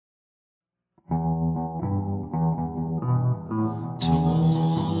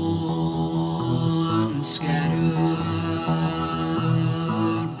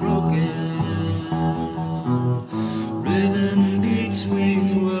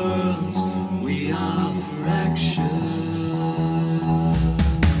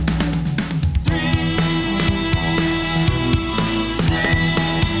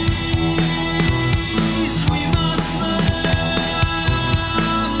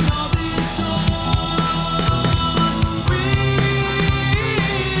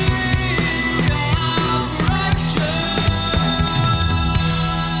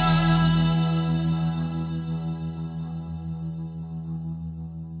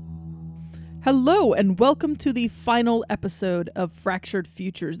Hello, and welcome to the final episode of Fractured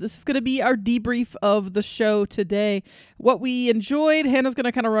Futures. This is going to be our debrief of the show today. What we enjoyed, Hannah's going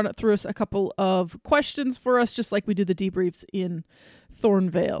to kind of run it through us a couple of questions for us, just like we do the debriefs in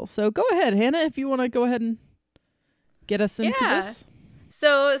Thornvale. So go ahead, Hannah, if you want to go ahead and get us into this.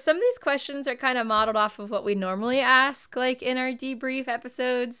 So some of these questions are kind of modeled off of what we normally ask, like in our debrief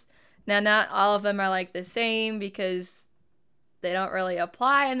episodes. Now, not all of them are like the same because they don't really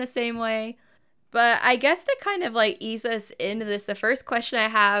apply in the same way. But I guess to kind of like ease us into this, the first question I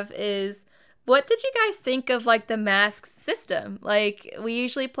have is, what did you guys think of like the masks system? Like, we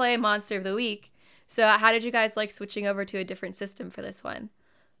usually play Monster of the Week. So how did you guys like switching over to a different system for this one?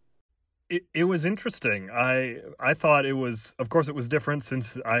 It was interesting. I thought it was, of course it was different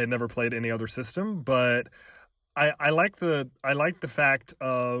since I had never played any other system, but I like the fact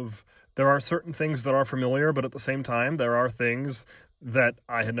of there are certain things that are familiar, but at the same time there are things that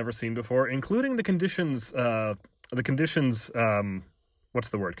I had never seen before, including the conditions, what's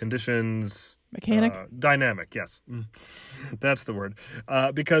the word? Conditions... Mechanic? Dynamic, yes. That's the word.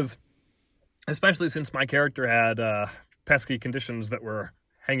 Because, especially since my character had pesky conditions that were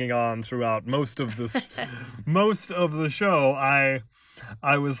hanging on throughout most of the show,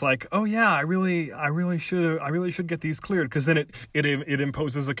 I was like, oh yeah, I really should get these cleared, because then it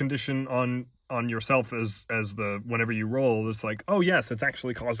imposes a condition on yourself as the whenever you roll. It's like, oh yes, it's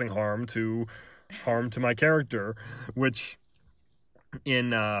actually causing harm to my character, which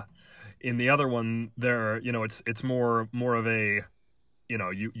in the other one there, it's more of a,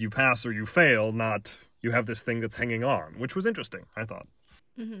 you pass or you fail, not you have this thing that's hanging on, which was interesting, I thought.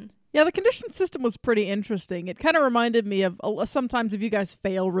 Mm-hmm. Yeah, the condition system was pretty interesting. It kind of reminded me of sometimes if you guys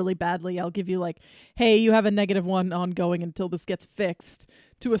fail really badly, I'll give you like, hey, you have a -1 ongoing until this gets fixed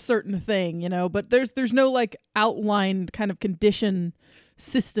to a certain thing, but there's no like outlined kind of condition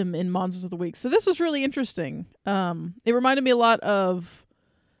system in Monsters of the Week. So this was really interesting. It reminded me a lot of,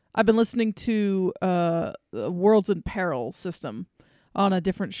 I've been listening to Worlds in Peril system on a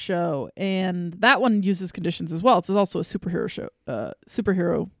different show, and that one uses conditions as well. It's also a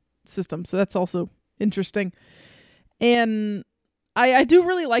superhero system, so that's also interesting. And I do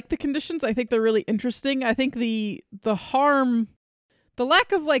really like the conditions. I think they're really interesting. I think the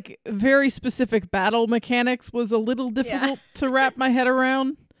lack of like very specific battle mechanics was a little difficult to wrap my head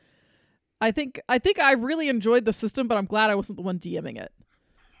around. I think I really enjoyed the system, but I'm glad I wasn't the one DMing it,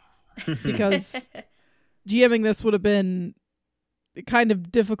 because GMing this would have been kind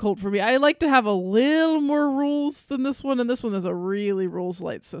of difficult for me. I like to have a little more rules than this one, and this one is a really rules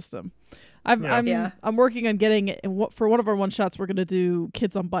light system. I'm working on getting it for one of our one shots. We're going to do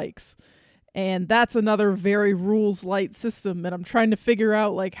Kids on Bikes, and that's another very rules light system, and I'm trying to figure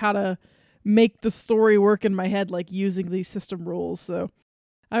out like how to make the story work in my head, like using these system rules. So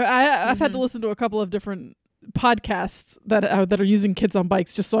I've had to listen to a couple of different podcasts that are using Kids on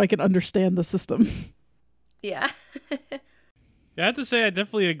Bikes just so I can understand the system. Yeah. I have to say, I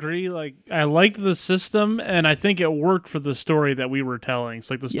definitely agree. Like, I liked the system, and I think it worked for the story that we were telling. It's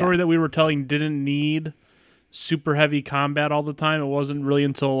like the story that we were telling didn't need super heavy combat all the time. It wasn't really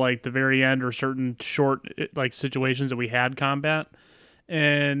until like the very end or certain short like situations that we had combat.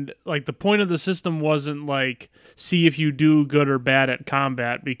 And like the point of the system wasn't like see if you do good or bad at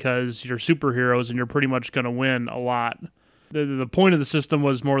combat, because you're superheroes and you're pretty much going to win a lot. The point of the system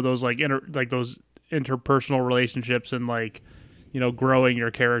was more those like those interpersonal relationships and like, growing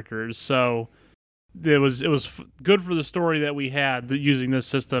your characters. So it was good for the story that we had using this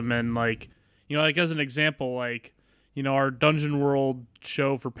system. And like, like as an example, like, our Dungeon World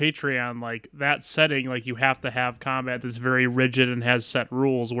show for Patreon, like that setting, like you have to have combat that's very rigid and has set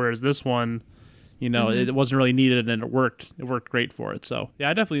rules. Whereas this one, it wasn't really needed, and it worked great for it. So yeah,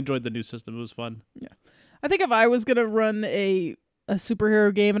 I definitely enjoyed the new system. It was fun. Yeah. I think if I was going to run a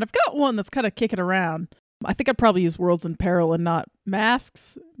superhero game, and I've got one that's kind of kicking around, I think I'd probably use Worlds in Peril and not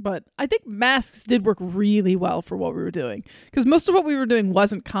Masks, but I think Masks did work really well for what we were doing, because most of what we were doing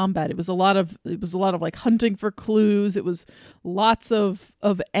wasn't combat. It was a lot of like hunting for clues. It was lots of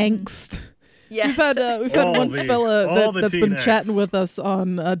angst. Yes. We've had one fella that's been angst. chatting with us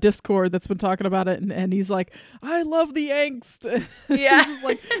on Discord that's been talking about it, and he's like, I love the angst. Yeah. He's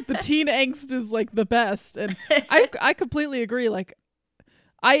like, the teen angst is like the best, and I completely agree. Like,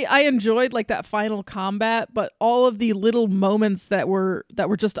 I enjoyed like that final combat, but all of the little moments that were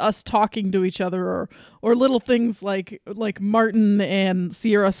just us talking to each other, or little things like Martin and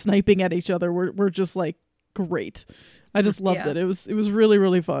Sierra sniping at each other were just like great. I just loved it. It was really,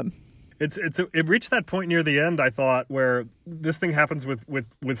 really fun. It reached that point near the end, I thought, where this thing happens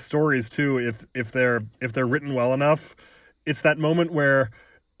with stories too. If they're written well enough, it's that moment where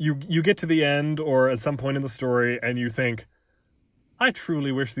you get to the end or at some point in the story and you think, I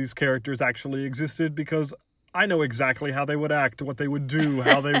truly wish these characters actually existed because I know exactly how they would act, what they would do,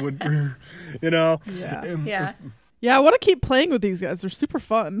 how they would, Yeah. Yeah, I want to keep playing with these guys. They're super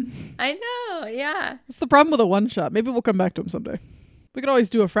fun. I know, yeah. It's the problem with a one-shot. Maybe we'll come back to them someday. We could always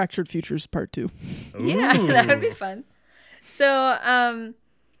do a Fractured Futures Part 2. Yeah, that would be fun. So,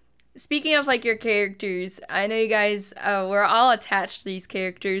 speaking of like your characters, I know you guys were all attached to these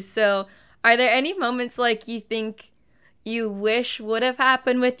characters. So, are there any moments like you think you wish would have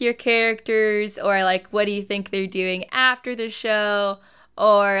happened with your characters, or like what do you think they're doing after the show,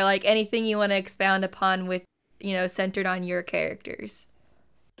 or like anything you want to expound upon with, centered on your characters?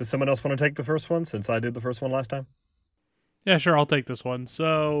 Does someone else want to take the first one since I did the first one last time? Yeah, sure, I'll take this one.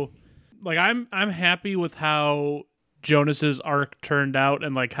 So, like, I'm happy with how Jonas's arc turned out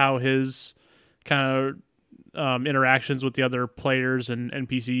and like how his kind of interactions with the other players and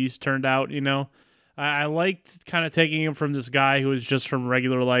NPCs turned out. I liked kind of taking him from this guy who was just from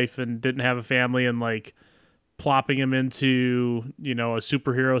regular life and didn't have a family and like plopping him into a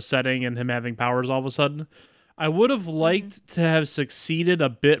superhero setting and him having powers all of a sudden. I would have liked to have succeeded a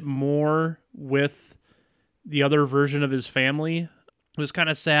bit more with the other version of his family. It was kind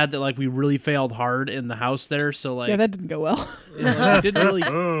of sad that like we really failed hard in the house there. So like, yeah, that didn't go well. I didn't really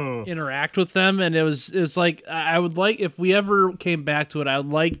interact with them, and it's like I would like, if we ever came back to it, I would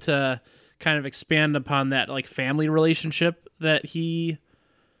like to kind of expand upon that like family relationship that he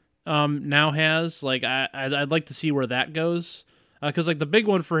now has. Like I'd like to see where that goes. Because like the big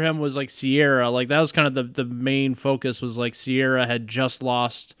one for him was like Sierra. Like that was kind of the main focus, was like Sierra had just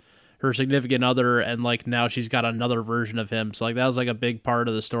lost her significant other and like now she's got another version of him. So like that was like a big part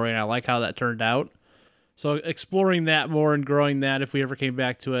of the story, and I like how that turned out. So exploring that more and growing that if we ever came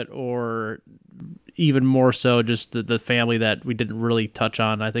back to it, or even more so just the family that we didn't really touch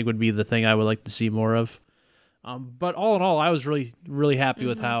on, I think would be the thing I would like to see more of. But all in all, I was really, really happy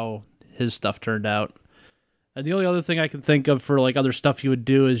with how his stuff turned out. And the only other thing I can think of for like other stuff you would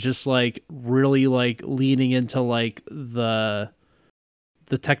do is just like really like leaning into like the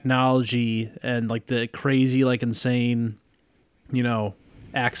technology and like the crazy, like insane,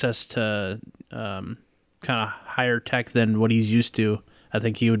 access to kind of higher tech than what he's used to. I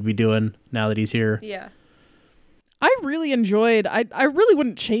think he would be doing now that he's here. Yeah. I really enjoyed. I really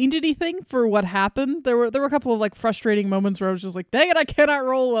wouldn't change anything for what happened. There were a couple of like frustrating moments where I was just like, dang it, I cannot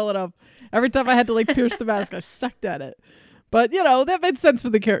roll well enough. Every time I had to like pierce the mask, I sucked at it. But that made sense for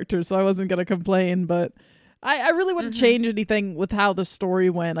the character, so I wasn't gonna complain. But I really wouldn't change anything with how the story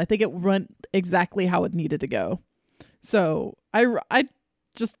went. I think it went exactly how it needed to go. So I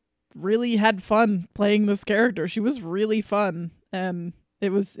just really had fun playing this character. She was really fun, and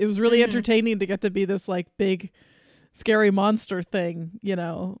it was really entertaining to get to be this like big scary monster thing,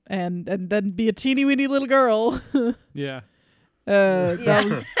 and then be a teeny weeny little girl. Yeah.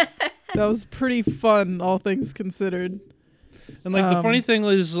 That was pretty fun, all things considered. And like the funny thing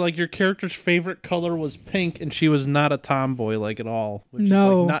is, like, your character's favorite color was pink, and she was not a tomboy like at all. Which is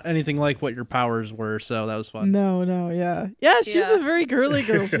like not anything like what your powers were. So that was fun. No, yeah. She's a very girly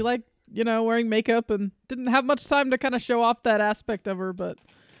girl. She liked wearing makeup and didn't have much time to kind of show off that aspect of her. But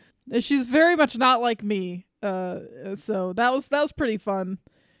she's very much not like me. So that was pretty fun.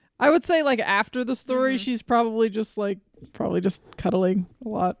 I would say like after the story, she's probably just cuddling a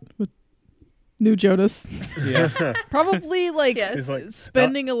lot with new Jonas. Yeah. Probably like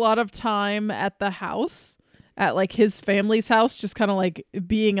spending a lot of time at the house, at like his family's house, just kind of like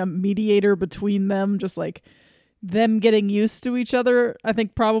being a mediator between them, just like them getting used to each other. I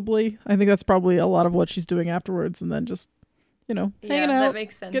think that's probably a lot of what she's doing afterwards, and then just hanging out, that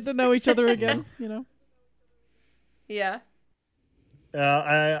makes sense. get to know each other again. Yeah.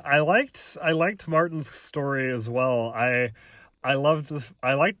 I liked Martin's story as well. I liked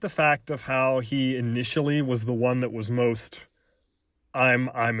the fact of how he initially was the one that was most I'm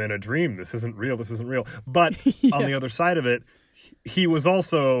in a dream. This isn't real. But on the other side of it, he was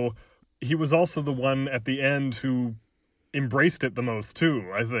also the one at the end who embraced it the most too,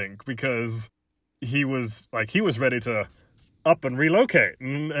 I think, because he was ready to up and relocate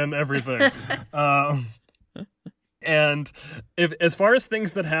and everything. And as far as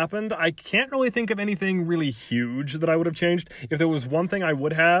things that happened, I can't really think of anything really huge that I would have changed. If there was one thing I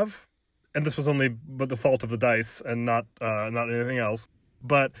would have, and this was only but the fault of the dice and not anything else,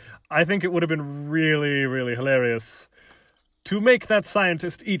 but I think it would have been really, really hilarious to make that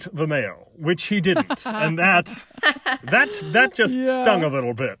scientist eat the mayo, which he didn't, and that just stung a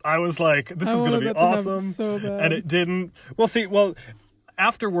little bit. I was like, this is going to be awesome, so and it didn't. Well,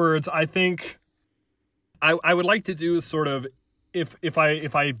 afterwards, I think I would like to do sort of if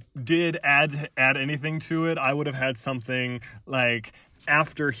I did add anything to it, I would have had something like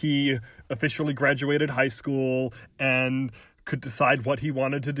after he officially graduated high school and could decide what he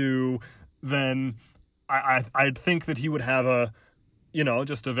wanted to do, then I'd think that he would have a,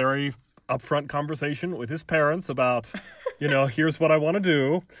 just a very upfront conversation with his parents about, here's what I want to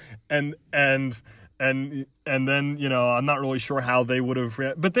do, and then, I'm not really sure how they would have,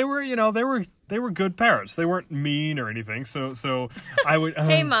 but they were good parents. They weren't mean or anything. So I would.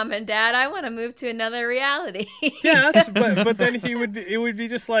 Hey, Mom and Dad, I want to move to another reality. Yes, but then it would be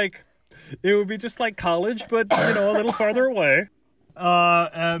just like college, but a little farther away,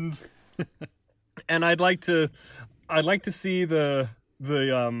 and I'd like to see the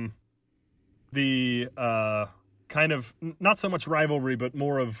kind of not so much rivalry, but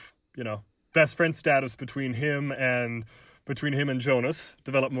more of best friend status between him and Jonas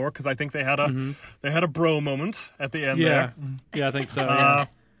develop more, because I think they had a bro moment at the end there. Yeah, I think so.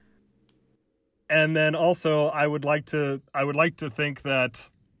 And then also I would like to think that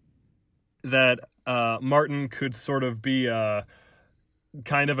Martin could sort of be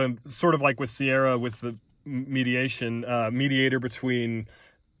kind of a sort of like with Sierra with the mediator between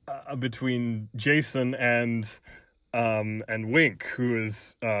Jason and Wink,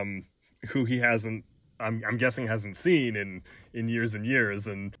 who he hasn't, I'm guessing hasn't seen in years and years,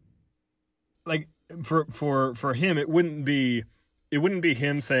 and like for him it wouldn't be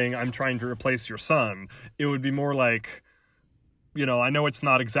him saying I'm trying to replace your son. It would be more like, I know it's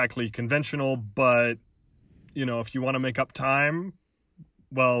not exactly conventional, but if you want to make up time,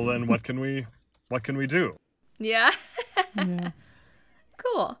 well then what can we do? Yeah. Yeah.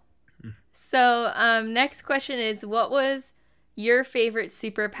 Cool. So next question is, what was your favorite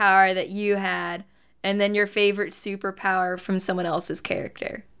superpower that you had, and then your favorite superpower from someone else's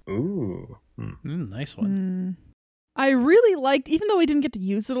character? Ooh. Nice one. I really liked, even though we didn't get to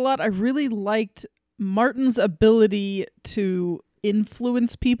use it a lot, I really liked Martin's ability to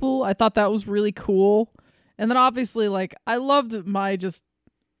influence people. I thought that was really cool. And then obviously, like, I loved my just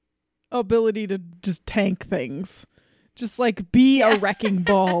ability to just tank things. Just like be a wrecking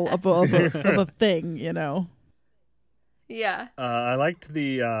ball of a thing, Yeah. I liked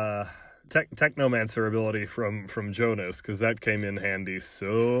the technomancer ability from Jonas, because that came in handy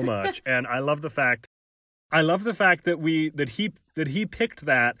so much. And I love the fact that he picked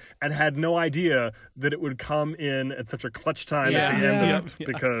that and had no idea that it would come in at such a clutch time at the end of it.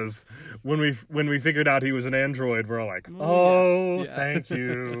 Because when we figured out he was an android, we're all like, thank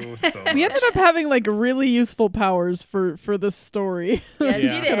you so much. We ended up having like really useful powers for this story.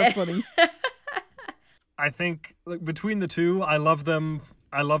 Yes, It's kind of funny. I think between the two, I love them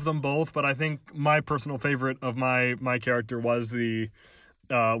both, but I think my personal favorite of my character was the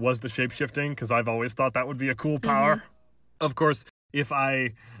shape-shifting, because I've always thought that would be a cool power. Mm-hmm. Of course, if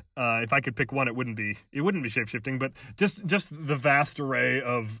I could pick one, it wouldn't be shape-shifting, but just the vast array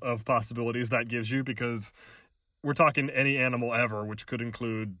of possibilities that gives you, because we're talking any animal ever, which could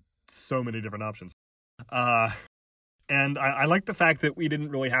include so many different options. And I like the fact that we didn't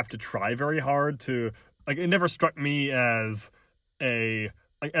really have to try very hard to, like, it never struck me as a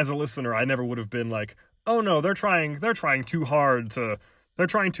listener, I never would have been like, oh no, they're trying too hard to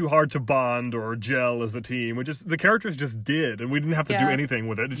bond or gel as a team. The characters just did, and we didn't have to do anything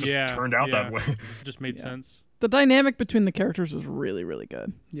with it. It just turned out that way. It just made sense. The dynamic between the characters was really, really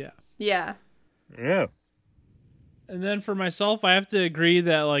good. Yeah. Yeah. Yeah. And then for myself, I have to agree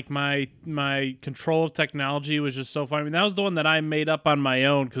that like my control of technology was just so fun. I mean, that was the one that I made up on my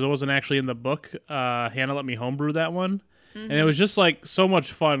own because it wasn't actually in the book. Hannah let me homebrew that one. Mm-hmm. And it was just like so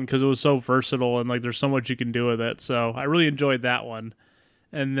much fun because it was so versatile and like there's so much you can do with it. So I really enjoyed that one.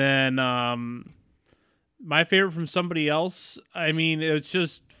 And then my favorite from somebody else, I mean, it's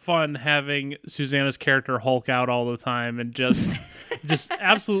just fun having Susanna's character Hulk out all the time and just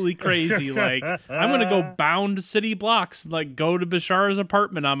absolutely crazy. Like, I'm going to go bound city blocks, like go to Bashar's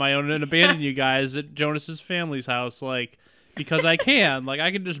apartment on my own and abandon you guys at Jonas's family's house, like, because I can. Like,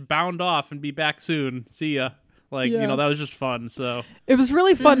 I can just bound off and be back soon. See ya. Like, you know, that was just fun. So it was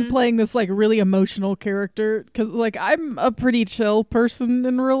really fun playing this like really emotional character because like I'm a pretty chill person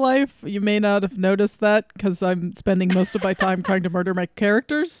in real life. You may not have noticed that because I'm spending most of my time trying to murder my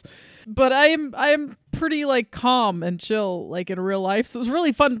characters, but I am pretty like calm and chill like in real life. So it was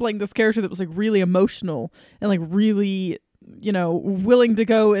really fun playing this character that was like really emotional and like really, you know, willing to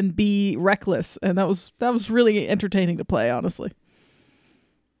go and be reckless, and that was really entertaining to play, honestly.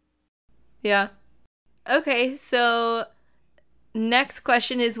 Yeah. Okay, so next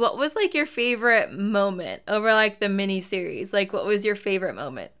question is, what was like your favorite moment over like the mini-series? Like, what was your favorite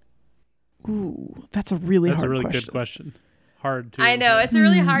moment? Ooh, that's a really good question. hard too. I know, it's a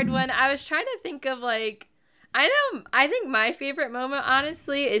really hard one. I was trying to think of like, I think my favorite moment,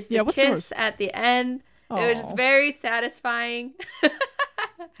 honestly, is the what's kiss yours? at the end. It was just Aw. very satisfying.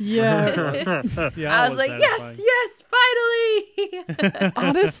 Yeah. Yeah, I was like, yes, finally.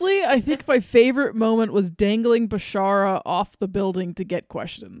 Honestly, I think my favorite moment was dangling Bashara off the building to get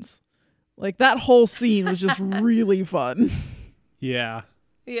questions. Like, that whole scene was just really fun. Yeah.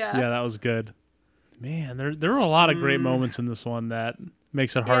 Yeah. Yeah, that was good. Man, there were a lot of great moments in this one that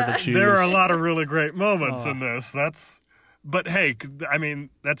makes it hard Yeah. to choose. There are a lot of really great moments Oh. in this. But hey, I mean,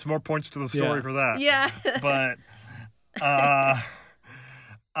 that's more points to the story Yeah. for that. Yeah. But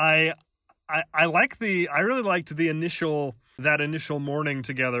I really liked that initial morning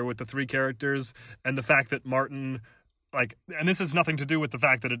together with the three characters, and the fact that Martin, like, and this has nothing to do with the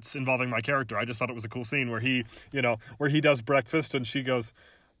fact that it's involving my character. I just thought it was a cool scene where he does breakfast and she goes,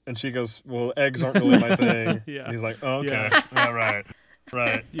 well, eggs aren't really my thing. Yeah. And he's like, oh, okay, Yeah. all right.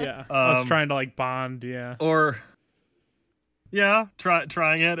 Yeah. I was trying to like bond, yeah. Or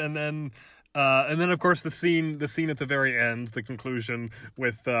trying it, and then of course the scene at the very end, the conclusion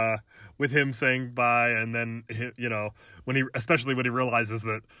with him saying bye, and then especially when he realizes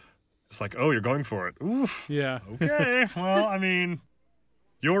that it's like, oh, you're going for it. Oof. Yeah. Okay. Well, I mean,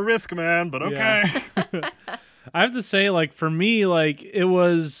 your risk, man, but okay. Yeah. I have to say, like, for me, like, it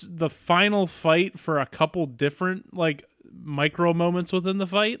was the final fight for a couple different, like, micro moments within the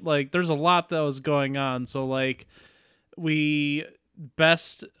fight. Like, there's a lot that was going on. So, like, we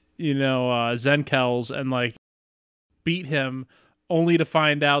best, Zenkel's and, like, beat him only to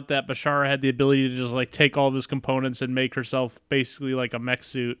find out that Bashara had the ability to just, like, take all of his components and make herself basically like a mech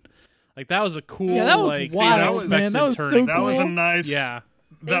suit. Like, that was a cool, Yeah, that was like, wild, man. That was so turning. cool. That was a nice. Yeah.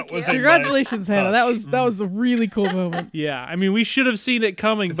 That Thank was you. a Congratulations, nice Hannah. touch. That was a really cool moment. Yeah, I mean, we should have seen it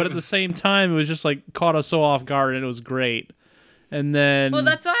coming, but at the same time, it was just like caught us so off guard, and it was great. And then, Well,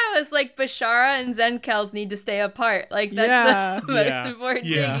 that's why I was like, Bashara and Zenkel's need to stay apart. Like, that's Yeah. the most Yeah. important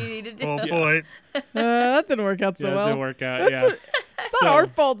Yeah. thing you need to do. Oh boy. That didn't work out so yeah, it well. didn't work out. Yeah, It's not our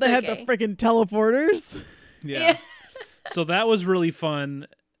fault they had okay. the freaking teleporters. yeah. So that was really fun.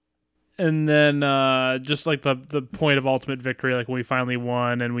 And then, just like the point of ultimate victory, like when we finally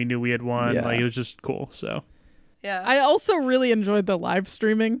won and we knew we had won, Yeah. like it was just cool. So Yeah. I also really enjoyed the live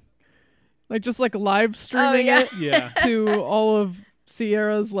streaming. Like, just like live streaming yeah. it yeah, to all of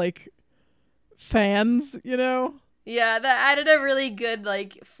Sierra's like fans, Yeah, that added a really good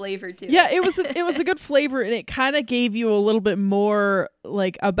like flavor to it. Yeah, it was a good flavor, and it kind of gave you a little bit more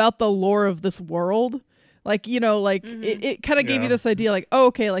like about the lore of this world. Like, it kind of gave you Yeah. this idea like, oh,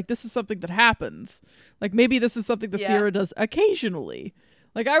 okay, like this is something that happens. Like maybe this is something that Yeah. Sierra does occasionally.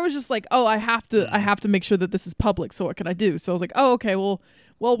 Like I was just like, oh, I have to make sure that this is public. So what can I do? So I was like, oh, okay, well,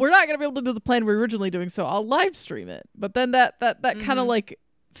 we're not gonna be able to do the plan we're originally doing, so I'll live stream it. But then that kind of like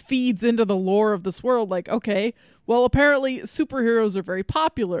feeds into the lore of this world. Like, okay, well, apparently superheroes are very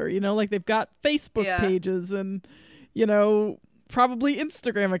popular. Like they've got Facebook Yeah. pages and probably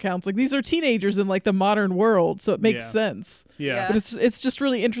Instagram accounts. Like these are teenagers in like the modern world, so it makes Yeah. sense. yeah, Yeah. But it's just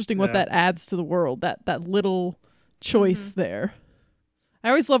really interesting what Yeah. that adds to the world. That little choice there. I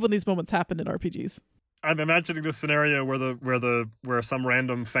always love when these moments happen in RPGs. I'm imagining this scenario where some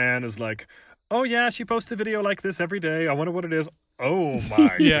random fan is like, oh yeah, she posts a video like this every day. I wonder what it is. Oh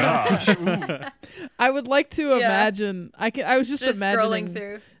my Yeah. gosh. Ooh. I would like to Yeah. imagine. I was just Just imagining scrolling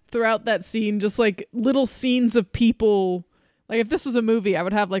through. throughout that scene, just like little scenes of people. Like if this was a movie, I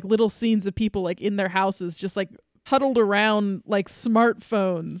would have like little scenes of people like in their houses, just like huddled around like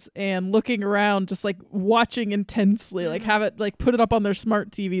smartphones and looking around, just like watching intensely, like have it like put it up on their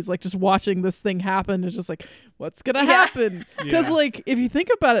smart TVs, like just watching this thing happen. It's just like, what's gonna happen? Because Yeah. like if you think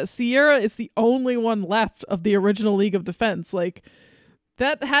about it, Sierra is the only one left of the original League of Defense. Like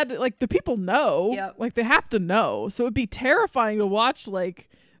that had like the people know, Yep. like they have to know. So it'd be terrifying to watch like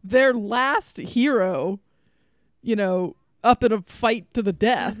their last hero, up in a fight to the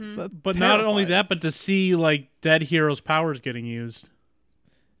death. That's But not only terrifying. that, but to see like dead heroes' powers getting used.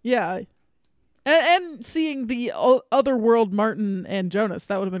 Yeah. And seeing the other world Martin and Jonas,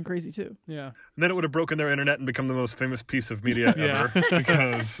 that would have been crazy too. Yeah, And then it would have broken their internet and become the most famous piece of media Yeah. ever.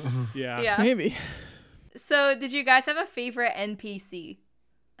 Because yeah, Yeah. Maybe. So, did you guys have a favorite NPC?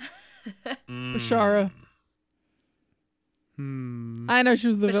 Bashara. Hmm. I know she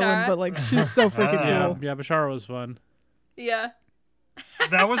was the villain, Bashara? but like she's so freaking Yeah, cool. yeah. Bashara was fun. Yeah.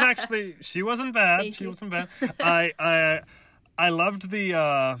 that was actually, she wasn't bad. Thank She you. wasn't bad. I loved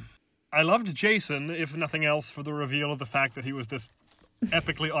I loved Jason, if nothing else, for the reveal of the fact that he was this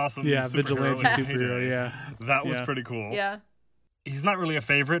epically awesome Yeah, superhero vigilante in his superhero. heyday. Yeah, That was Yeah. pretty cool. Yeah. He's not really a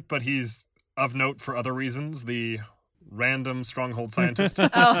favorite, but he's of note for other reasons. The random stronghold scientist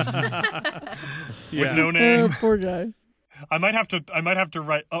Oh. with no Oh, name. poor guy. I might have to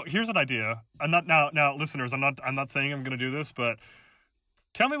write. Oh, here's an idea. I'm not now, listeners. I'm not saying I'm going to do this, but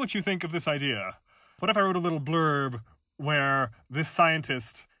tell me what you think of this idea. What if I wrote a little blurb where this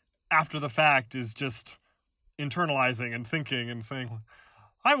scientist, after the fact, is just internalizing and thinking and saying,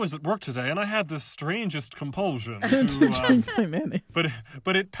 I was at work today and I had this strangest compulsion To drink my mayonnaise.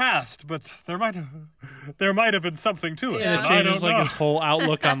 but it passed. But there might have been something to it. Yeah. and It I changes don't like know. his whole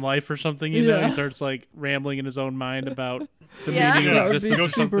outlook on life or something, you know? Yeah. He starts like rambling in his own mind about the Yeah. meaning That of would existence be or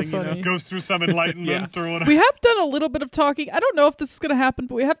super something, you know? funny. Goes through some enlightenment or whatever. We have done a little bit of talking. I don't know if this is going to happen,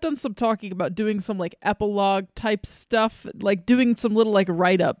 but we have done some talking about doing some like epilogue type stuff, like doing some little like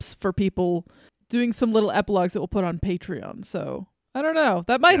write-ups for people, doing some little epilogues that we'll put on Patreon. So I don't know.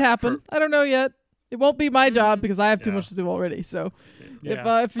 That might happen. I don't know yet. It won't be my job because I have too Yeah. much to do already. So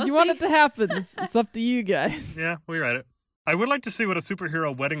Yeah. if We'll you want see. it to happen, it's up to you guys. Yeah, we write it. I would like to see what a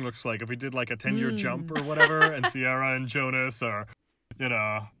superhero wedding looks like if we did like a 10-year jump or whatever, and Sierra and Jonas are,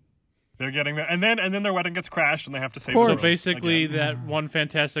 they're getting there, and then their wedding gets crashed and they have to save Of the course. So world basically again. that one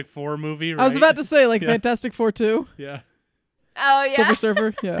Fantastic Four movie, right? I was about to say like Yeah. Fantastic Four 2, Yeah. Oh yeah. Silver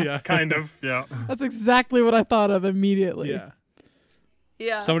Surfer. Yeah. Yeah. Kind of, yeah. That's exactly what I thought of immediately. Yeah.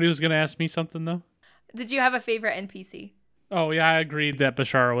 Yeah. Somebody was going to ask me something, though? Did you have a favorite NPC? Oh, yeah, I agreed that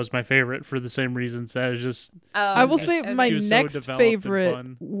Bashara was my favorite for the same reasons. I was just... Oh, I will say okay. my She was so next developed and favorite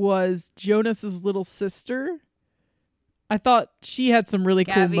fun. was Jonas's little sister. I thought she had some really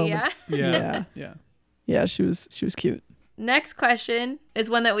Gabby, cool yeah. moments. Yeah. Yeah. Yeah. Yeah, she was cute. Next question is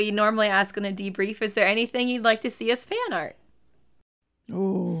one that we normally ask in a debrief. Is there anything you'd like to see as fan art?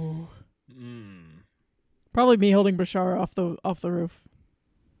 Oh, probably me holding Bashar off the roof.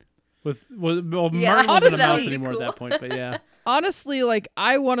 Well, Yeah, Martin wasn't a that mouse would be anymore cool. at that point, but yeah. Honestly, like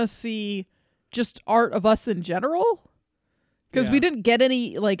I want to see just art of us in general, because we Yeah. didn't get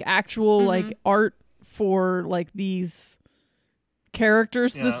any like actual like art for like these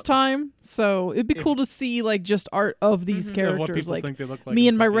characters this Yeah. time. So it'd be cool to see like just art of these Of what characters, people like think they look like. me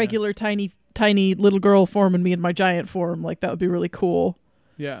in my stuff, yeah. regular tiny little girl form and me in my giant form. Like that would be really cool.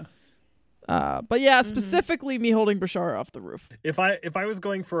 Yeah. But yeah, specifically me holding Bashar off the roof. If I was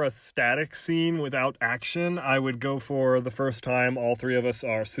going for a static scene without action, I would go for the first time all three of us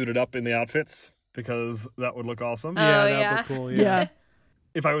are suited up in the outfits, because that would look awesome. Oh, Yeah, that'd yeah. look cool. Yeah. Yeah.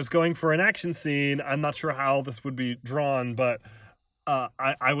 If I was going for an action scene, I'm not sure how this would be drawn, but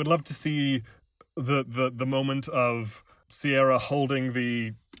I would love to see the moment of Sierra holding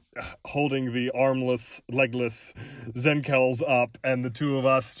the armless, legless Zenkels up, and the two of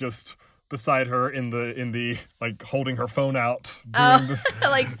us just beside her in the like holding her phone out, doing this,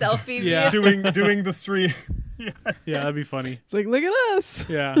 like selfie Yeah. view. doing the stream. Yes. Yeah, that'd be funny. It's like, look at us.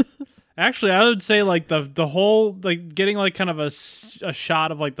 Yeah. Actually, I would say like the whole like getting like kind of a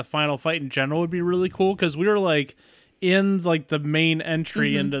shot of like the final fight in general would be really cool, because we were like in like the main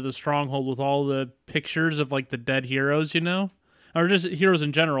entry into the stronghold with all the pictures of like the dead heroes, you know, or just heroes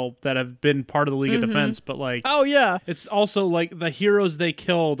in general that have been part of the League of Defense, but like Oh yeah. it's also like the heroes they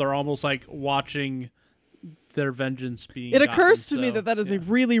killed are almost like watching their vengeance being It occurs to gotten, me so, that is yeah. a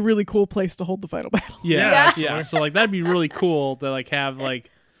really, really cool place to hold the final battle. Yeah, Yeah. yeah. So like that'd be really cool to like have like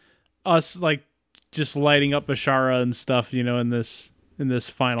us like just lighting up Bashara and stuff, you know, in this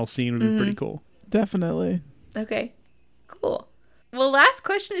final scene would be pretty cool. Definitely. Okay, cool. Well, last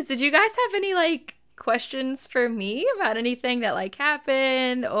question is, did you guys have any like questions for me about anything that like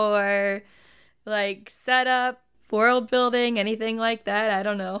happened or like setup, world building, anything like that? I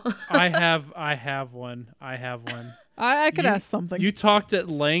don't know. I have one. I could ask something. You talked at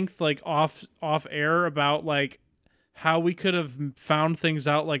length like off air about like how we could have found things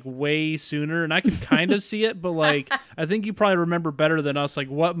out like way sooner, and I could kind of see it, but like I think you probably remember better than us like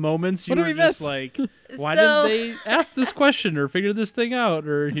what moments you What did were we just miss? like, why So- did they ask this question or figure this thing out,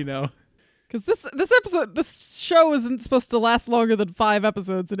 or you know. Because this show isn't supposed to last longer than 5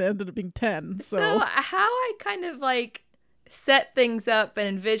 episodes, and it ended up being 10. So how I kind of like set things up and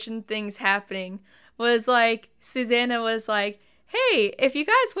envisioned things happening was like Susanna was like, hey, if you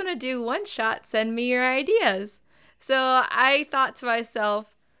guys want to do one shot, send me your ideas. So I thought to myself,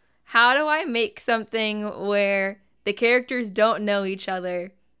 how do I make something where the characters don't know each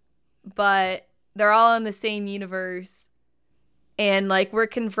other, but they're all in the same universe, and like we're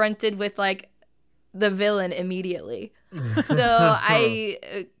confronted with like the villain immediately. So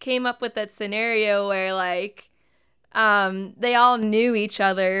I came up with that scenario where like they all knew each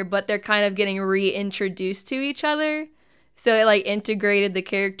other, but they're kind of getting reintroduced to each other. So it like integrated the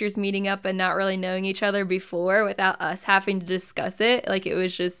characters meeting up and not really knowing each other before without us having to discuss it. Like it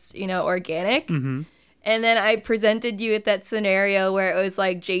was just, you know, organic. Mm-hmm. And then I presented you with that scenario where it was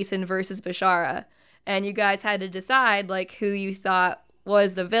like Jason versus Bashara. And you guys had to decide like who you thought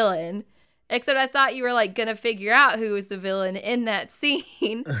was the villain. Except I thought you were like gonna figure out who was the villain in that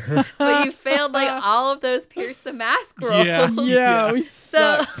scene. But you failed like all of those Pierce the Mask rolls. Yeah, we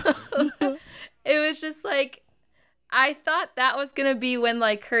sucked. So it was just like, I thought that was gonna be when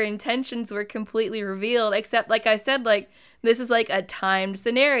like her intentions were completely revealed. Except like I said, like this is like a timed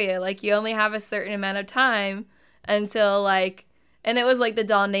scenario. Like you only have a certain amount of time until like, and it was like the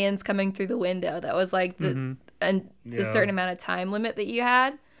Dalneans coming through the window. That was like the the certain amount of time limit that you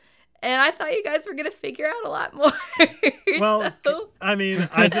had. And I thought you guys were gonna figure out a lot more. Well, so. I mean,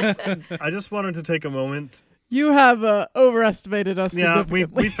 I just wanted to take a moment. You have overestimated us. Yeah,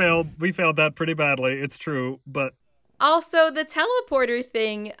 we failed that pretty badly. It's true, but also the teleporter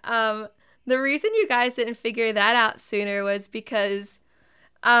thing. The reason you guys didn't figure that out sooner was because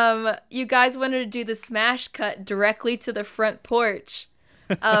you guys wanted to do the smash cut directly to the front porch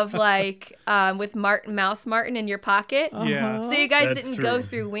of like with Mouse Martin in your pocket. Yeah. So you guys That's didn't true. go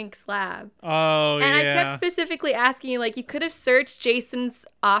through Wink's lab. Oh, And yeah. I kept specifically asking you, like, you could have searched Jason's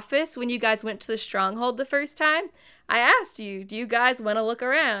office when you guys went to the Stronghold the first time. I asked you, do you guys want to look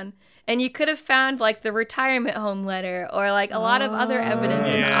around? And you could have found like the retirement home letter or like a lot of other evidence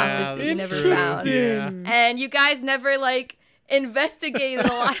in the office that you never found. Yeah. And you guys never like investigated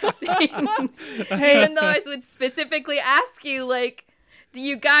a lot of things. Even though I would specifically ask you like, do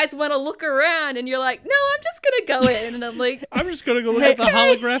you guys want to look around? And you're like, no, I'm just going to go in. And I'm like, I'm just going to go look at the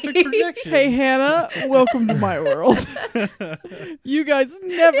holographic projection. Hey, Hannah, welcome to my world. You guys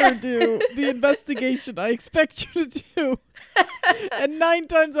never do the investigation I expect you to do. And 9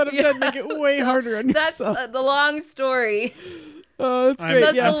 times out of 10 make it way harder on that's yourself. the long story. Oh, that's great.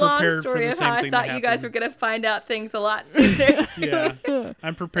 That's Yeah. the long prepared for story the of same how I thing to thought you guys happen. were going to find out things a lot sooner. Yeah.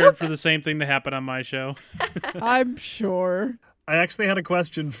 I'm prepared for the same thing to happen on my show. I'm sure. I actually had a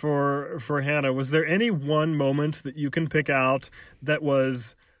question for Hannah. Was there any one moment that you can pick out that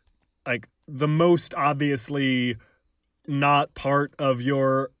was like the most obviously not part of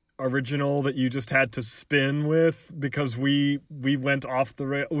your original that you just had to spin with because we went off the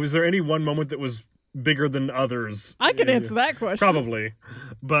rail? Was there any one moment that was bigger than others? I can answer that question. Probably,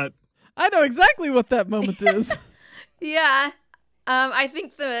 but I know exactly what that moment is. Yeah. I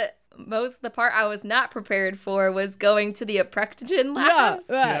think the part I was not prepared for was going to the Aprectogen labs.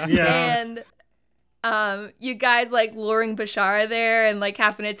 yeah. And you guys like luring Bashara there and like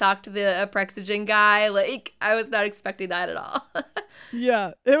having to talk to the Aprectogen guy. Like I was not expecting that at all.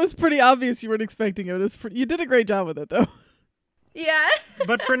 Yeah, it was pretty obvious you weren't expecting it. You did a great job with it, though. Yeah.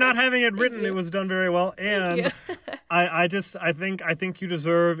 But for not having it written, it was done very well. And I think you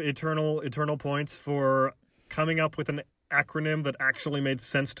deserve eternal points for coming up with an acronym that actually made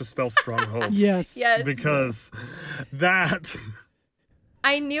sense to spell Stronghold. Yes. Yes. Because that...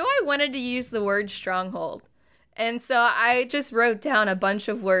 I knew I wanted to use the word stronghold. And so I just wrote down a bunch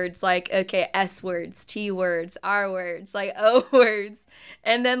of words like, okay, S words, T words, R words, like O words.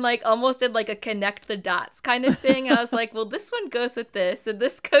 And then like almost did like a connect the dots kind of thing. I was like, well, this one goes with this and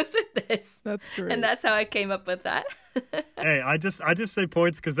this goes with this. That's great. And that's how I came up with that. Hey, I just say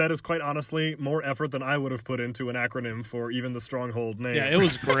points because that is quite honestly more effort than I would have put into an acronym for even the Stronghold name. Yeah, it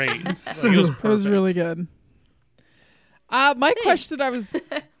was great. Like, It was really good. My question I was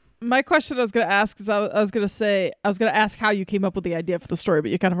going to ask is I was going to ask how you came up with the idea for the story,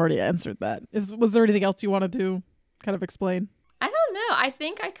 but you kind of already answered that. Was there anything else you wanted to kind of explain? I don't know. I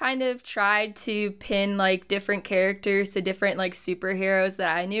think I kind of tried to pin like different characters to different like superheroes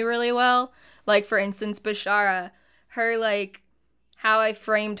that I knew really well. Like for instance, Bashara, her like how I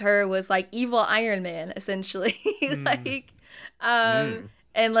framed her was like evil Iron Man essentially. Like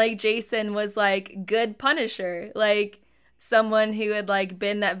and like Jason was like good Punisher. Like someone who had like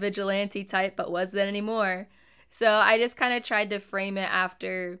been that vigilante type but wasn't anymore. So I just kind of tried to frame it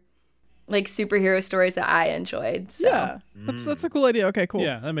after like superhero stories that I enjoyed. So. Yeah, that's a cool idea. Okay, cool.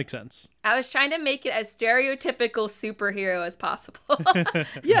 Yeah, that makes sense. I was trying to make it as stereotypical superhero as possible.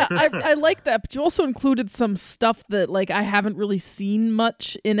 Yeah, I like that, but you also included some stuff that like I haven't really seen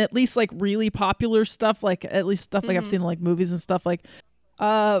much in, at least like really popular stuff, like at least stuff like I've seen in like movies and stuff. Like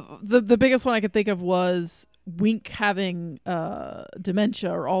the biggest one I could think of was Wink having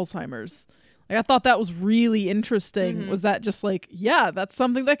dementia or Alzheimer's. Like, I thought that was really interesting. Was that just like, yeah, that's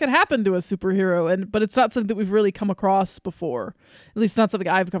something that could happen to a superhero, but it's not something that we've really come across before. At least not something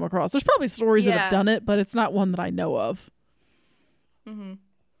I've come across. There's probably stories that have done it, but it's not one that I know of.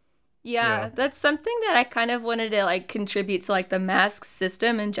 Yeah, that's something that I kind of wanted to like contribute to like the mask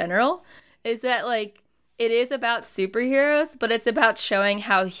system in general. Is that like it is about superheroes, but it's about showing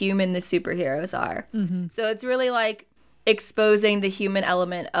how human the superheroes are. Mm-hmm. So it's really like exposing the human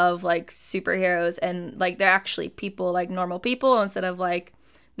element of like superheroes, and like they're actually people, like normal people, instead of like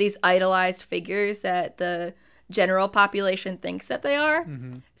these idolized figures that the general population thinks that they are.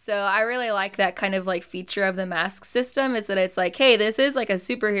 Mm-hmm. So I really like that kind of like feature of the mask system, is that it's like, hey, this is like a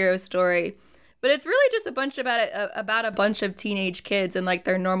superhero story, but it's really just a bunch about a bunch of teenage kids and like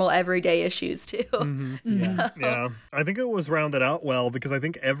their normal everyday issues too. Mm-hmm. Yeah. I think it was rounded out well because I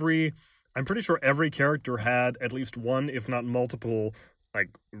think I'm pretty sure every character had at least one, if not multiple, like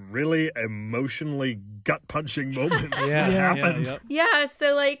really emotionally gut-punching moments that happened. Yeah,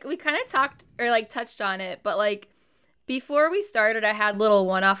 so like we kind of talked or like touched on it, but like before we started, I had little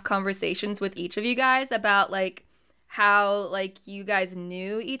one-off conversations with each of you guys about like how like you guys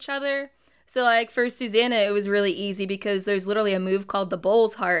knew each other. So like for Susanna, it was really easy because there's literally a move called the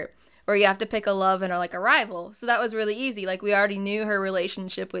Bull's Heart where you have to pick a love and or like a rival. So that was really easy. Like we already knew her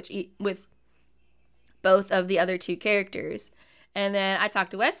relationship with both of the other two characters. And then I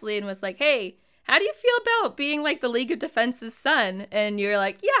talked to Wesley and was like, hey, how do you feel about being like the League of Defense's son? And you're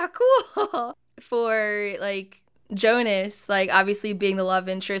like, yeah, cool. For like Jonas, like obviously being the love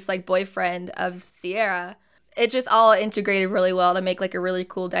interest, like boyfriend of Sierra, it just all integrated really well to make like a really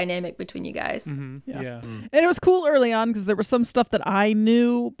cool dynamic between you guys. Mm-hmm. Yeah. And it was cool early on because there was some stuff that I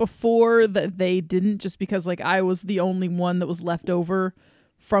knew before that they didn't, just because like I was the only one that was left over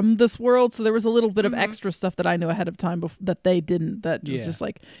from this world. So there was a little bit of extra stuff that I knew ahead of time that they didn't, that was just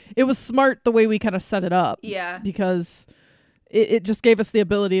like, it was smart the way we kind of set it up. Yeah. Because it just gave us the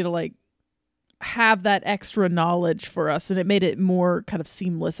ability to like have that extra knowledge for us, and it made it more kind of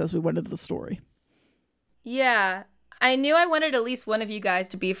seamless as we went into the story. Yeah, I knew I wanted at least one of you guys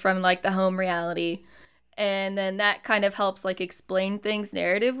to be from like the home reality, and then that kind of helps like explain things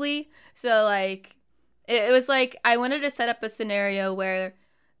narratively. So like it was like I wanted to set up a scenario where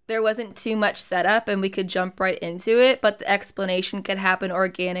there wasn't too much setup and we could jump right into it, but the explanation could happen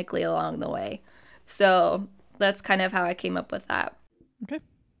organically along the way. So that's kind of how I came up with that. Okay.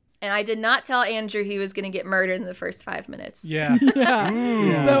 And I did not tell Andrew he was going to get murdered in the first 5 minutes. Yeah.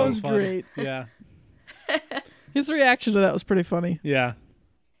 Yeah. That was fun. great. Yeah. His reaction to that was pretty funny. Yeah.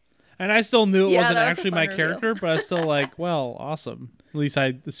 And I still knew it wasn't that was a actually fun my reveal. character, but I was still like, well, awesome. At least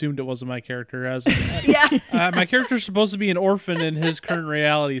I assumed it wasn't my character. Yeah. My character's supposed to be an orphan in his current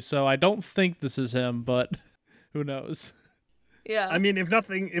reality, so I don't think this is him, but who knows? Yeah. I mean, if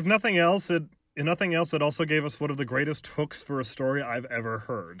nothing else, it also gave us one of the greatest hooks for a story I've ever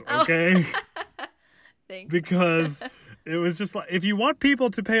heard. Okay, Thanks. because it was just like, if you want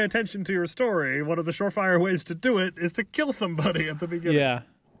people to pay attention to your story, one of the surefire ways to do it is to kill somebody at the beginning. Yeah.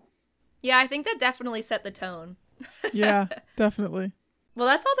 Yeah, I think that definitely set the tone. Yeah, definitely. Well,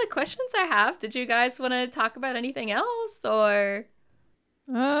 that's all the questions I have. Did you guys want to talk about anything else, or?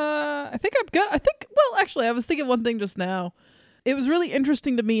 I think I'm good. Well, actually, I was thinking one thing just now. It was really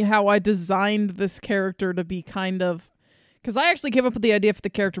interesting to me how I designed this character to be kind of, because I actually came up with the idea for the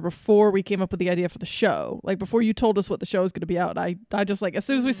character before we came up with the idea for the show. Like before you told us what the show was going to be out, I just like, as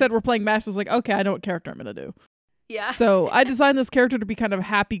soon as we said we're playing Max, I was like, okay, I know what character I'm going to do. Yeah. So I designed this character to be kind of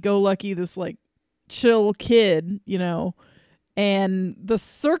happy-go-lucky, this like chill kid, you know, and the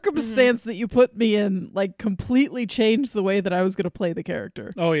circumstance that you put me in like completely changed the way that I was going to play the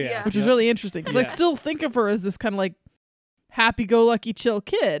character. Oh, yeah. Yeah. Which is really interesting because I still think of her as this kind of like happy-go-lucky chill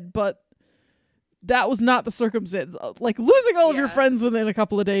kid, but that was not the circumstance. Like losing all of your friends within a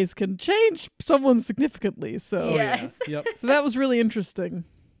couple of days can change someone significantly. So, Yes. Yep. so that was really interesting.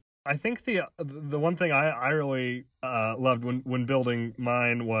 I think the one thing I really loved when building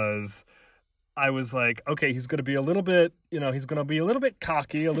mine was, I was like, okay, he's going to be a little bit, he's going to be a little bit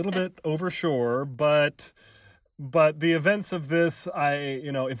cocky, a little bit oversure, but the events of this,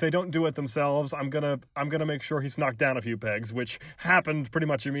 if they don't do it themselves, I'm gonna make sure he's knocked down a few pegs, which happened pretty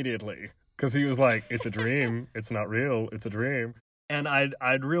much immediately, because he was like, it's a dream, it's not real, it's a dream, and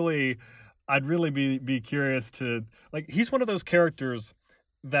I'd really be curious to, like, he's one of those characters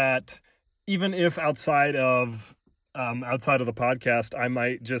that even if outside of the podcast, I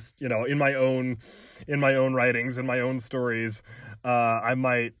might just, in my own writings, in my own stories, I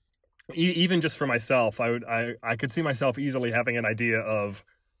might, even just for myself, I could see myself easily having an idea of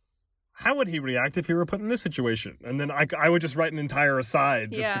how would he react if he were put in this situation, and then I would just write an entire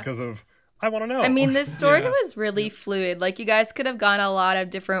aside just because of, I want to know. I mean, this story was really fluid. Like, you guys could have gone a lot of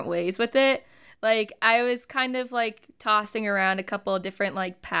different ways with it. Like, I was kind of, like, tossing around a couple of different,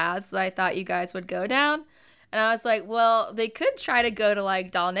 like, paths that I thought you guys would go down. And I was like, well, they could try to go to,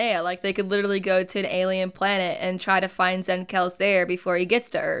 like, Dalnea. Like, they could literally go to an alien planet and try to find Zenkel's there before he gets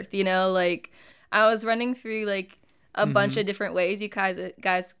to Earth, Like, I was running through like a bunch of different ways you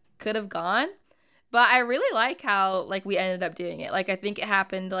guys could have gone, but I really like how like we ended up doing it. Like I think it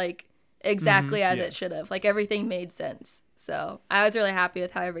happened like exactly as it should have. Like everything made sense. So I was really happy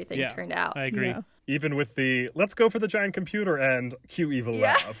with how everything turned out. I agree. Yeah. Even with the let's go for the giant computer and cue evil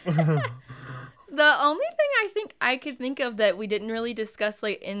laugh. The only thing I think I could think of that we didn't really discuss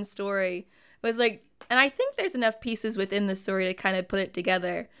like in story was like, and I think there's enough pieces within the story to kind of put it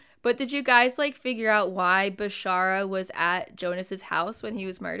together. But did you guys like figure out why Bashara was at Jonas's house when he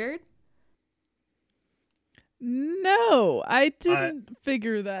was murdered? No, I didn't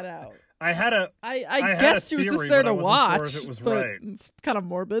figure that out. I had a I guess she was just theory, there but I to wasn't sure watch, if it was but right. it's kind of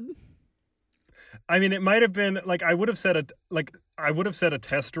morbid. I mean, it might have been like I would have said a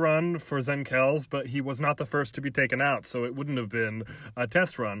test run for Zenkel's, but he was not the first to be taken out, so it wouldn't have been a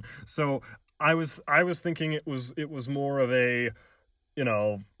test run. So I was thinking it was more of a,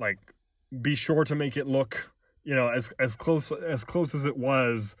 like be sure to make it look, as close as it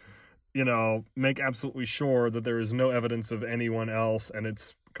was, make absolutely sure that there is no evidence of anyone else and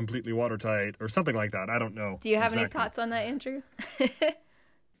it's completely watertight or something like that. I don't know. Do you have any thoughts on that, Andrew?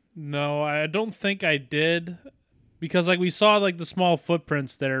 No, I don't think I did, because like we saw like the small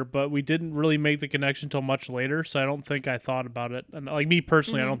footprints there, but we didn't really make the connection until much later. So I don't think I thought about it. And like me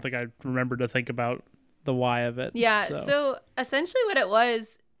personally, I don't think I remember to think about the why of it. Yeah. So essentially, what it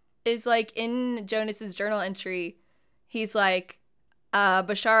was is like in Jonas's journal entry, he's like,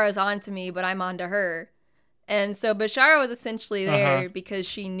 "Bashara's on to me, but I'm on to her," and so Bashara was essentially there because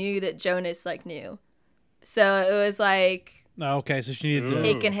she knew that Jonas like knew. So it was like. Oh, okay, so she needed to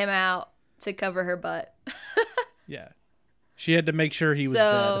taking him out to cover her butt. Yeah. She had to make sure he was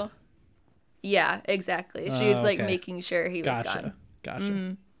dead. Yeah, exactly. She was like making sure he was gone. Gotcha.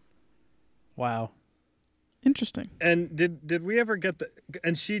 Mm-hmm. Wow. Interesting. And did we ever get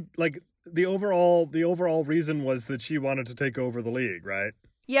and she like the overall reason was that she wanted to take over the league, right?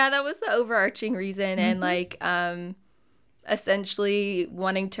 Yeah, that was the overarching reason and like essentially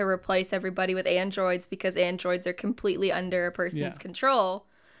wanting to replace everybody with androids because androids are completely under a person's control.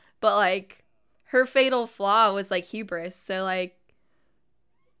 But like her fatal flaw was like hubris. So like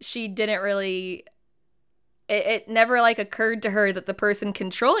she didn't really it never like occurred to her that the person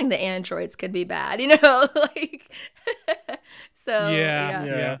controlling the androids could be bad, like so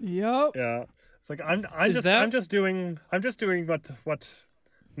Yep. Yeah. It's like I'm just doing what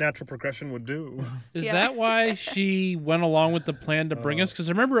natural progression would do. Is that why she went along with the plan to bring us? Because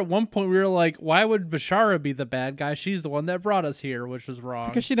I remember at one point we were like, why would Bashara be the bad guy? She's the one that brought us here, which was wrong.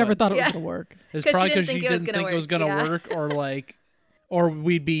 Because she never thought it was going to work. It's probably because she didn't think it was going to work or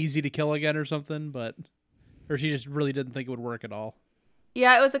we'd be easy to kill again or something, or she just really didn't think it would work at all.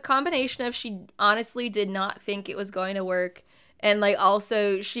 Yeah, it was a combination of she honestly did not think it was going to work. And like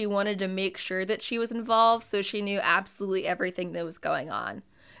also she wanted to make sure that she was involved so she knew absolutely everything that was going on.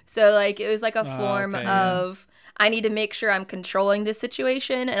 So, like, it was, like, a form of, I need to make sure I'm controlling this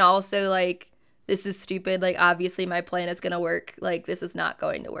situation, and also, like, this is stupid. Like, obviously, my plan is going to work. Like, this is not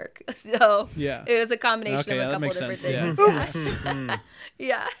going to work. So, it was a combination of a couple different things. Oops.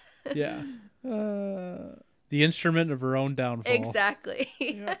 Yeah. Yeah. The instrument of her own downfall. Exactly.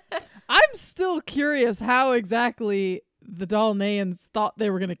 I'm still curious how exactly the Dalneans thought they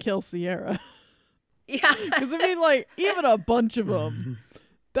were going to kill Sierra. Yeah. Because, I mean, like, even a bunch of them...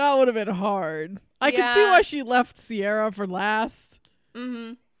 That would have been hard. I can see why she left Sierra for last.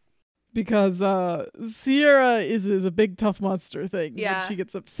 Mm-hmm. Because Sierra is a big tough monster thing. Yeah, she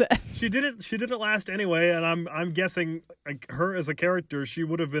gets upset. She didn't last anyway, and I'm guessing like her as a character, she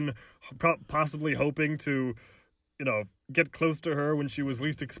would have been possibly hoping to, get close to her when she was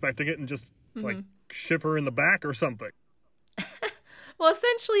least expecting it, and just like shiv her in the back or something. Well,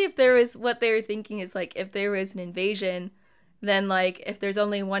 essentially, if there was what they were thinking is like if there was an invasion. Then, like, if there's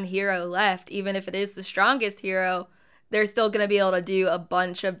only one hero left, even if it is the strongest hero, they're still going to be able to do a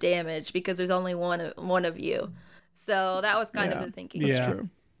bunch of damage because there's only one of you. So that was kind of the thinking. That's true.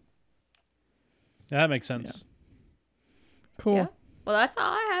 Yeah, that makes sense. Yeah. Cool. Yeah. Well, that's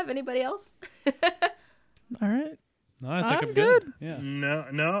all I have. Anybody else? All right. No, I think I'm good. Yeah.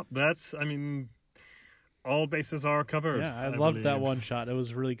 No, that's, I mean, all bases are covered. Yeah, I loved that one shot. It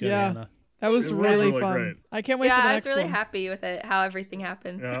was really good, Anna. That was really fun. Great. I can't wait for the next one. I was really happy with it, how everything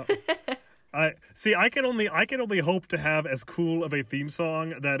happened. Yeah. I can only hope to have as cool of a theme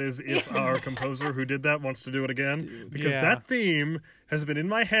song that is if our composer who did that wants to do it again, because that theme has been in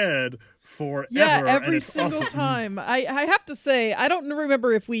my head forever. Yeah, every and it's single awesome. time. I have to say, I don't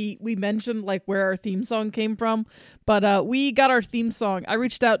remember if we mentioned like where our theme song came from, but we got our theme song. I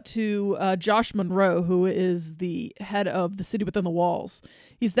reached out to Josh Monroe, who is the head of The City Within the Walls.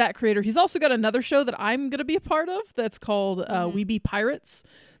 He's that creator. He's also got another show that I'm going to be a part of that's called We Be Pirates.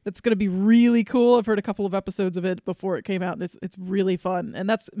 That's going to be really cool. I've heard a couple of episodes of it before it came out, and it's really fun. And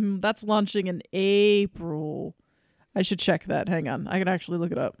that's launching in April. I should check that. Hang on. I can actually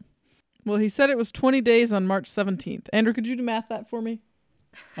look it up. Well, he said it was 20 days on March 17th. Andrew, could you do math that for me?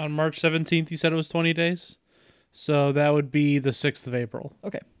 On March 17th, he said it was 20 days. So that would be the 6th of April.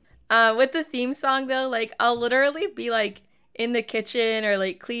 Okay. With the theme song, though, like, I'll literally be, like, in the kitchen or,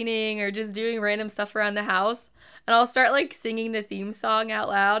 like, cleaning or just doing random stuff around the house. And I'll start, like, singing the theme song out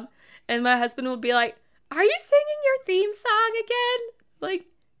loud. And my husband will be like, "Are you singing your theme song again?" Like,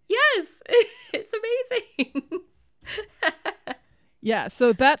 yes, it's amazing. Yeah,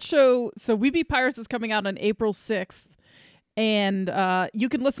 so that show, We Be Pirates is coming out on April 6th. And you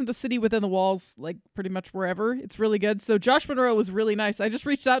can listen to City Within the Walls, like, pretty much wherever. It's really good. So Josh Monroe was really nice. I just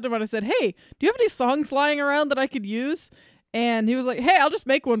reached out to him and I said, "Hey, do you have any songs lying around that I could use?" And he was like, "Hey, I'll just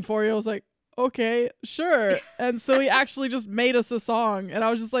make one for you." I was like, "Okay, sure." And so he actually just made us a song. And I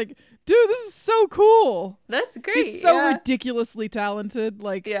was just like, dude, this is so cool. That's great. He's so ridiculously talented.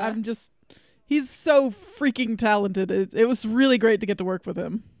 Like, he's so freaking talented. It was really great to get to work with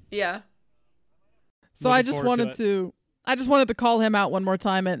him. Yeah. So I just wanted to call him out one more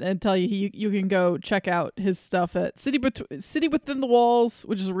time and tell you you can go check out his stuff at City Within the Walls,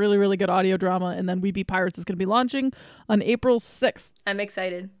 which is a really, really good audio drama. And then We Be Pirates is going to be launching on April 6th. I'm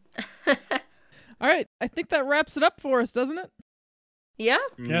excited. All right. I think that wraps it up for us, doesn't it? Yeah?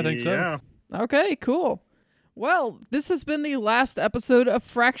 Yeah, I think so. Okay, cool. Well, this has been the last episode of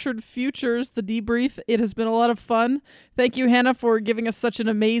Fractured Futures, the debrief. It has been a lot of fun. Thank you, Hannah, for giving us such an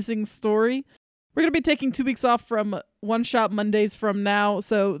amazing story. We're going to be taking 2 weeks off from One Shot Mondays from now.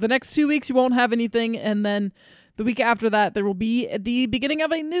 So the next 2 weeks, you won't have anything. And then the week after that, there will be the beginning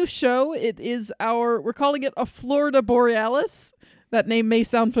of a new show. It is we're calling it a Florida Borealis. That name may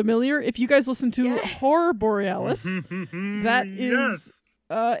sound familiar. If you guys listen to Horror Borealis, that is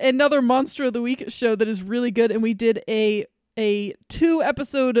another Monster of the Week show that is really good. And we did a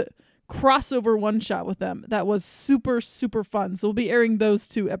 2-episode crossover one-shot with them. That was super, super fun. So we'll be airing those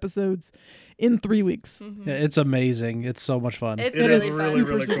 2 episodes in 3 weeks. Mm-hmm. Yeah, it's amazing. It's so much fun. It is fun.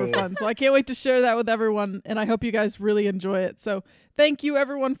 really super cool. fun. So I can't wait to share that with everyone, and I hope you guys really enjoy it. So thank you,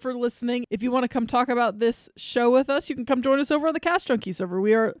 everyone, for listening. If you want to come talk about this show with us, you can come join us over on the Cast Junkie server.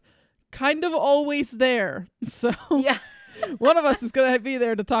 We are kind of always there. So Yeah. one of us is going to be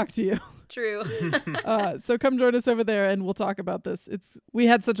there to talk to you. True. So come join us over there, and we'll talk about this. We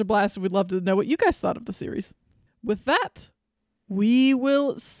had such a blast, and we'd love to know what you guys thought of the series. With that, we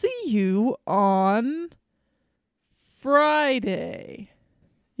will see you on Friday.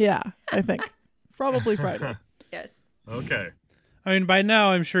 Yeah, I think. Probably Friday. Yes. Okay. I mean, by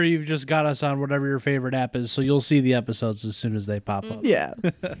now, I'm sure you've just got us on whatever your favorite app is, so you'll see the episodes as soon as they pop up. Yeah.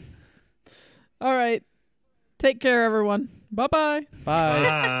 All right. Take care, everyone. Bye-bye. Bye.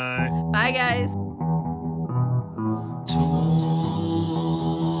 Bye. Bye, guys. Torn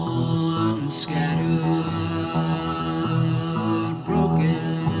sky.